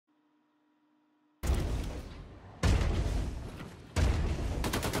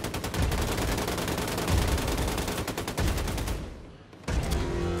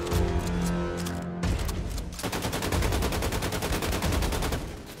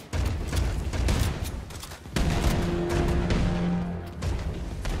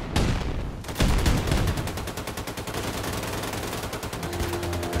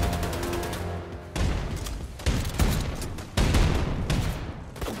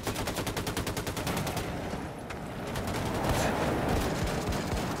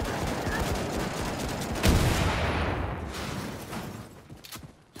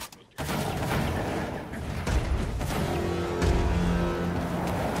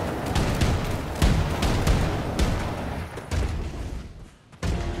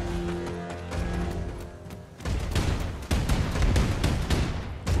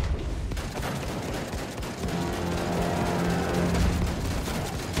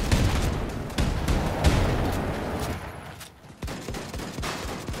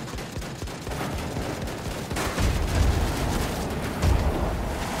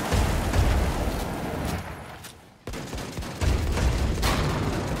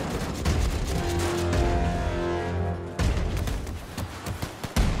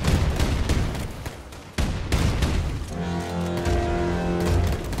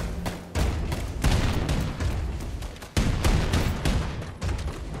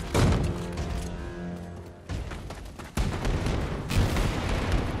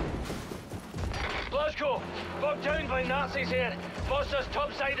incoming Nazis here. Foster's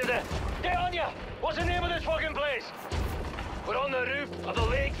topsided it. Get on ya! What's the name of this fucking place? We're on the roof of the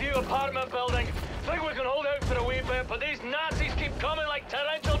Lakeview apartment building. Think we can hold out for a wee bit, but these Nazis keep coming like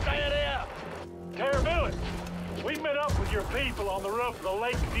torrential diarrhea. Carabelli, we met up with your people on the roof of the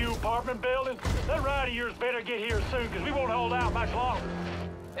Lakeview apartment building. That ride of yours better get here soon, because we won't hold out much longer.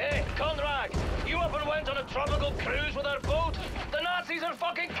 Hey, Conrad, you up and went on a tropical cruise with our boat? The Nazis are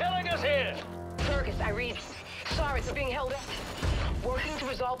fucking killing us here! Fergus, Irene, sorry for being held up. Working to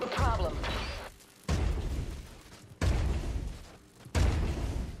resolve the problem.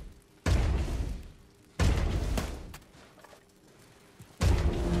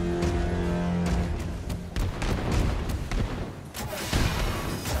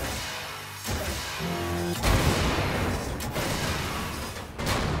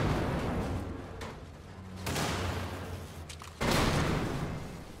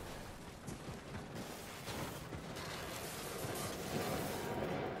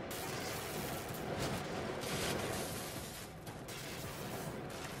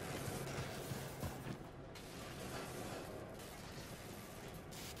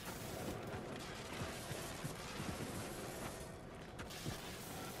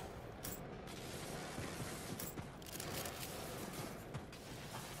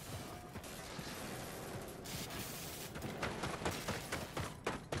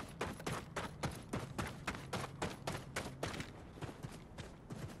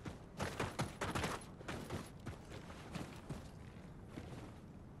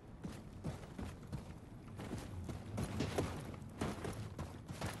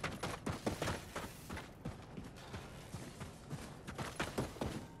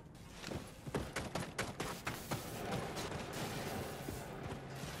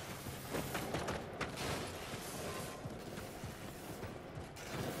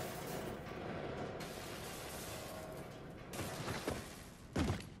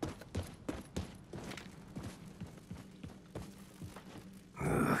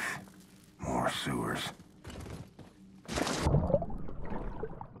 Sewers.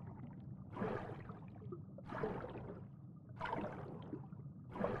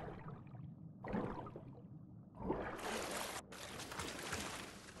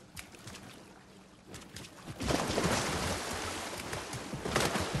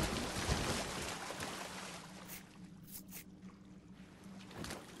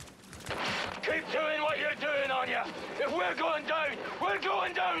 Keep doing what you're doing, Anya! If we're going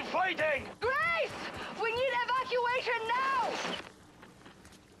down fighting! Grace! We need evacuation now!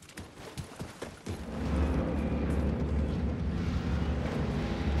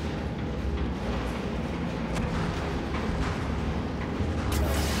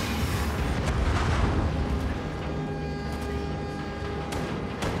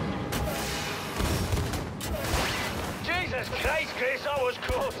 Jesus Christ, Grace, that was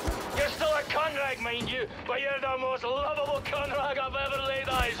close. You're still a Conrad, mind you, but you're the most lovable Conrad I've ever laid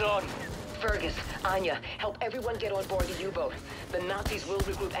eyes on. Fergus, Anya, help everyone get on board the U-boat. The Nazis will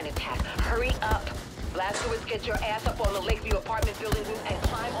regroup and attack. Hurry up! Blazkowicz, get your ass up on the Lakeview apartment building roof and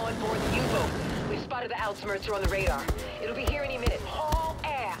climb on board the U-boat. We've spotted the Outsmirtser on the radar. It'll be here any minute. Haul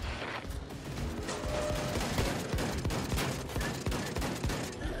ass!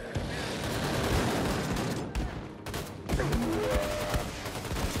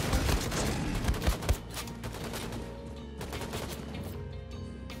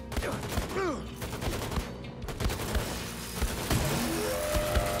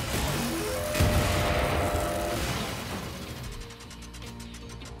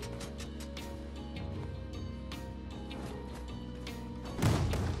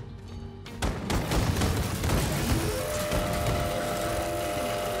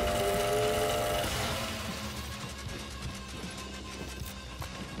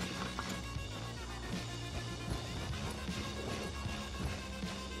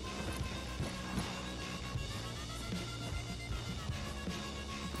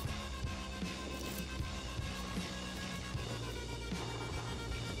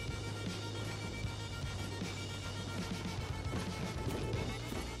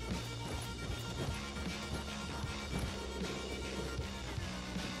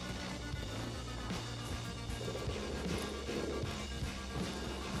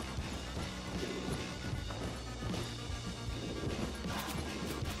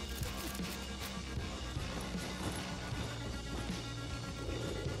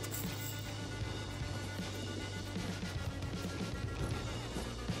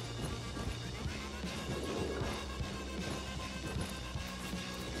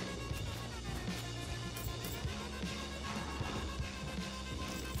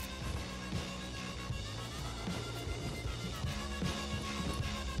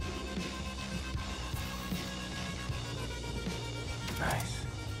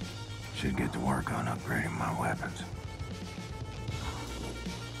 Should get to work on upgrading my weapons.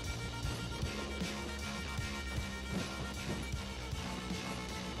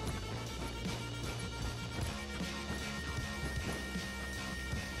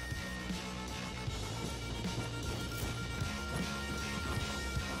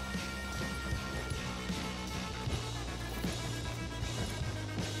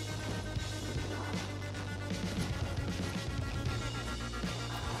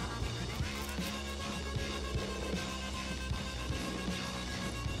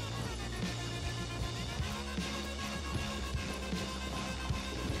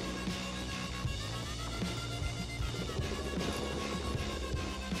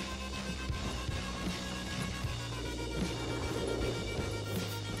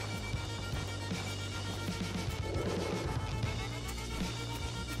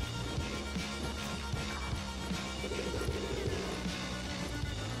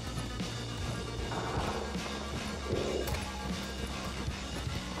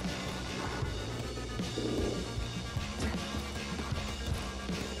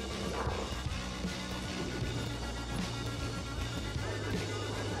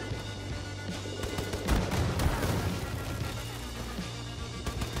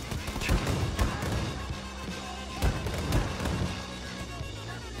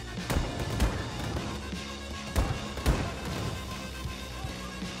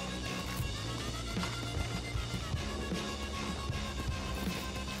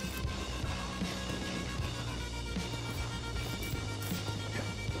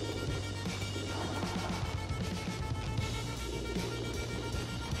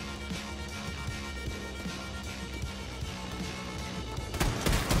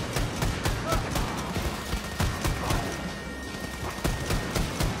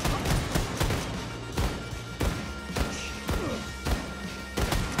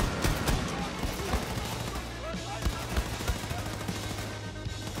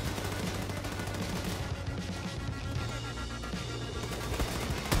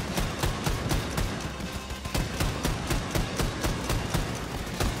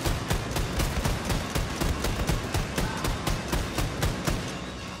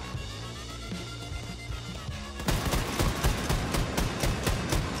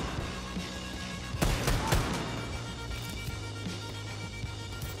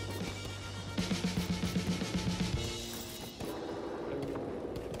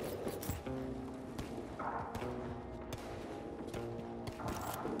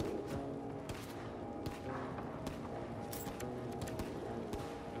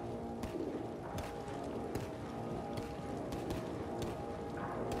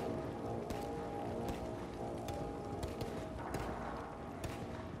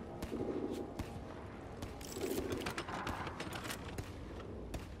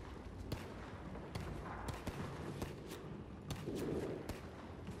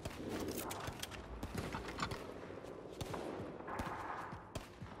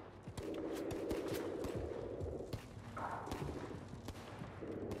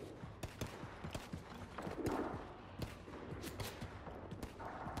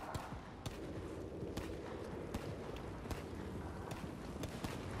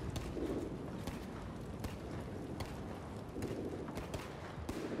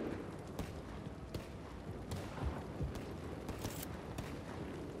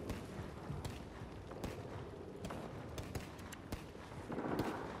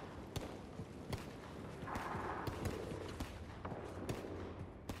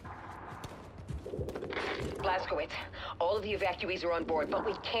 Blazkowicz, all of the evacuees are on board, but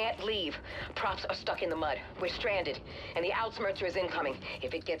we can't leave. Props are stuck in the mud. We're stranded, and the Outsmerzer is incoming.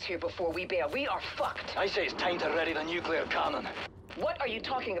 If it gets here before we bail, we are fucked. I say it's time to ready the nuclear cannon. What are you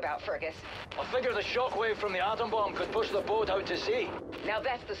talking about, Fergus? I figure the shockwave from the atom bomb could push the boat out to sea. Now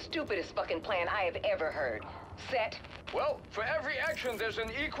that's the stupidest fucking plan I have ever heard. Set. Well, for every action, there's an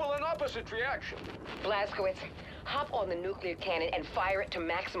equal and opposite reaction. Blazkowicz, hop on the nuclear cannon and fire it to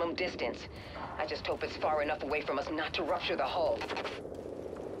maximum distance. I just hope it's far enough away from us not to rupture the hull.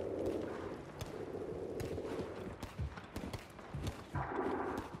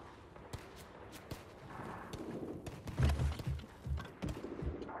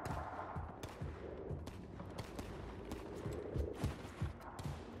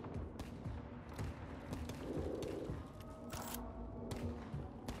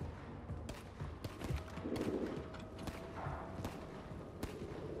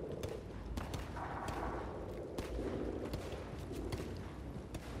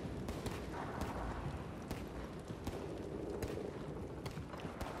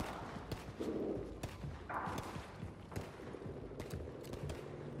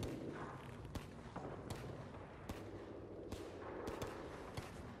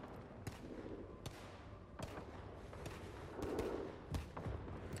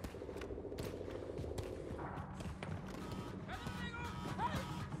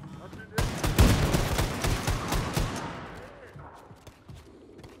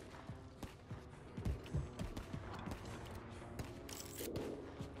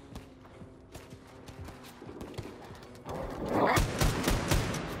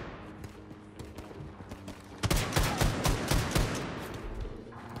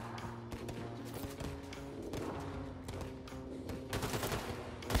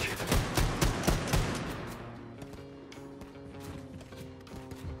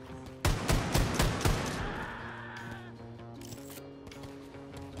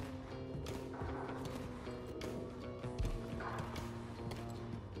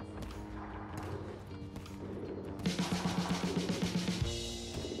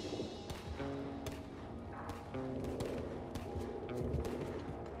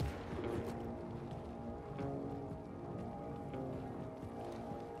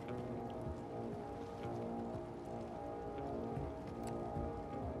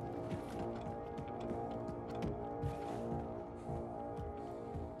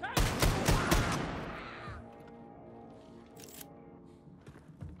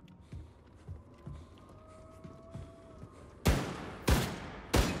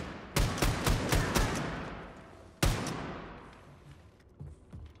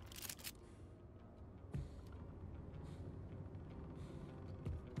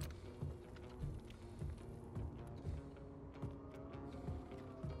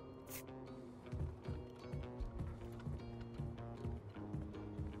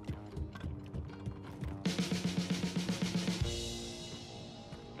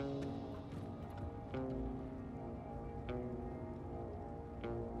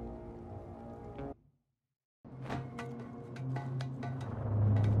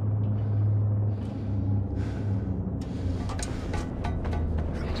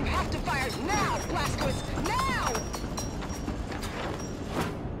 Blazkowicz, now!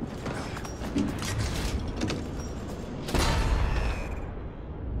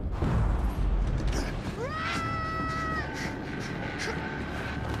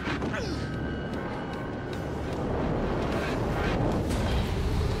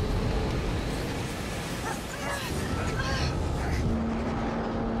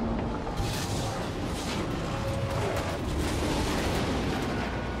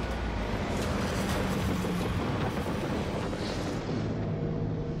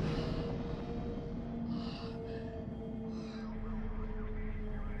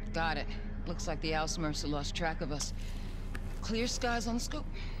 Got it. Looks like the Ausmercer lost track of us. Clear skies on the scope.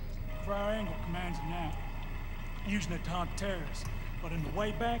 For our angle commands it now. Using it to hunt terrorists. But in the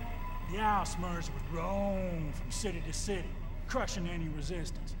way back, the Ausmercer would roam from city to city, crushing any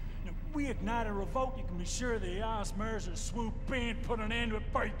resistance. Now, if we ignite a revolt, you can be sure the Ausmercer swoop in, put an end to it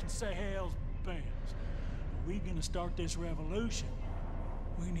before you can say hell's bells. If we're gonna start this revolution,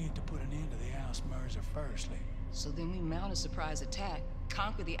 we need to put an end to the Ausmercer firstly. So then we mount a surprise attack,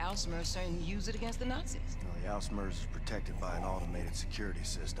 conquer the Ausmercer, and use it against the Nazis. Well, the Ausmercer is protected by an automated security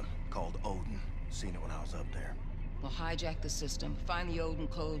system called Odin. Seen it when I was up there. We'll hijack the system, find the Odin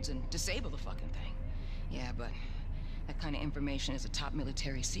codes, and disable the fucking thing. Yeah, but that kind of information is a top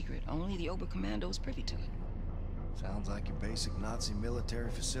military secret. Only the Oberkommando is privy to it. Sounds like your basic Nazi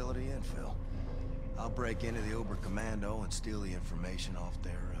military facility infill. I'll break into the Oberkommando and steal the information off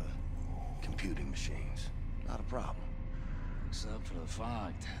their, computing machines. Not a problem. Except for the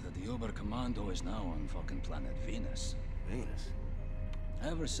fact that the Oberkommando is now on fucking planet Venus. Venus?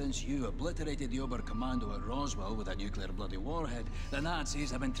 Ever since you obliterated the Oberkommando at Roswell with that nuclear bloody warhead, the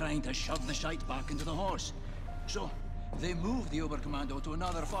Nazis have been trying to shove the shite back into the horse. So, they moved the Oberkommando to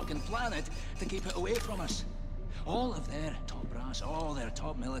another fucking planet to keep it away from us. All of their top brass, all their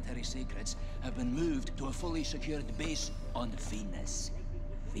top military secrets have been moved to a fully secured base on Venus.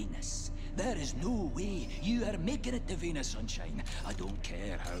 Venus. There is no way you are making it to Venus, sunshine. I don't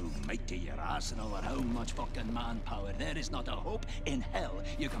care how mighty your arsenal or how much fucking manpower. There is not a hope in hell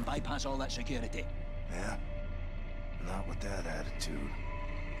you can bypass all that security. Yeah? Not with that attitude.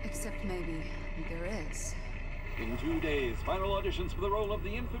 Except maybe there is. In 2 days, final auditions for the role of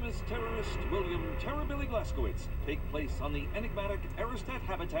the infamous terrorist William Terrorbilly Blazkowicz take place on the enigmatic Aristat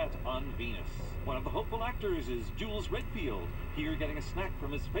habitat on Venus. One of the hopeful actors is Jules Redfield, here getting a snack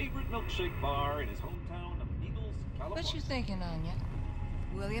from his favorite milkshake bar in his hometown of Needles, California. What you thinking, Anya?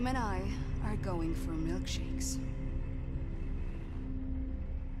 William and I are going for milkshakes.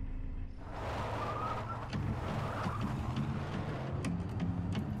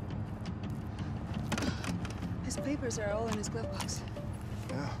 His papers are all in his glove box.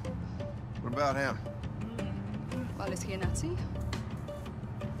 Yeah. What about him? Well, is he a Nazi?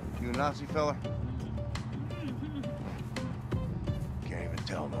 You a Nazi fella? Can't even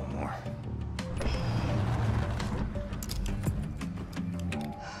tell no more.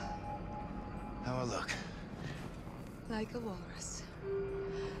 How I look? Like a walrus.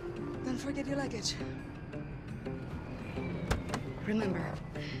 Don't forget your luggage. Remember,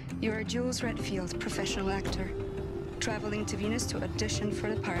 you're Jules Redfield, professional actor, traveling to Venus to audition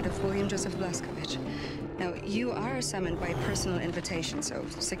for the part of William Joseph Blazkowicz. Now, you are summoned by personal invitation, so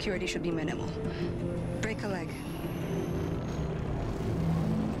security should be minimal. Break a leg.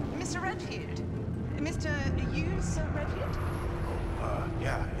 Mr. Redfield? Mr. Hughes Redfield?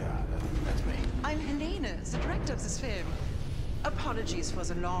 Yeah, that's me. I'm Helena, the director of this film. Apologies for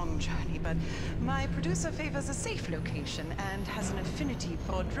the long journey, but my producer favors a safe location and has an affinity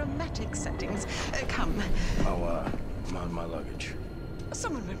for dramatic settings. Come. Oh, I'm on my luggage.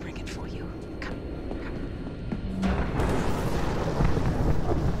 Someone will bring it for you. Come.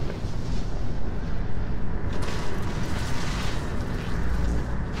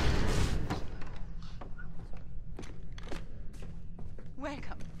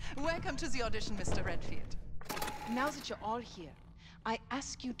 Welcome. Welcome to the audition, Mr. Redfield. Now that you're all here, I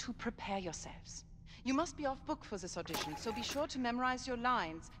ask you to prepare yourselves. You must be off book for this audition, so be sure to memorize your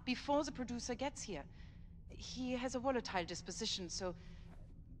lines before the producer gets here. He has a volatile disposition, so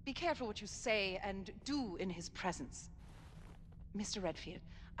be careful what you say and do in his presence. Mr. Redfield,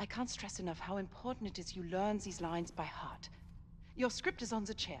 I can't stress enough how important it is you learn these lines by heart. Your script is on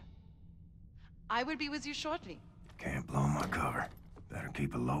the chair. I will be with you shortly. Can't blow my cover. Better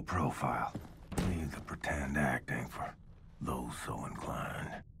keep a low profile. Leave the pretend acting for those so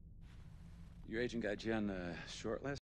inclined. Your agent got you on the short list?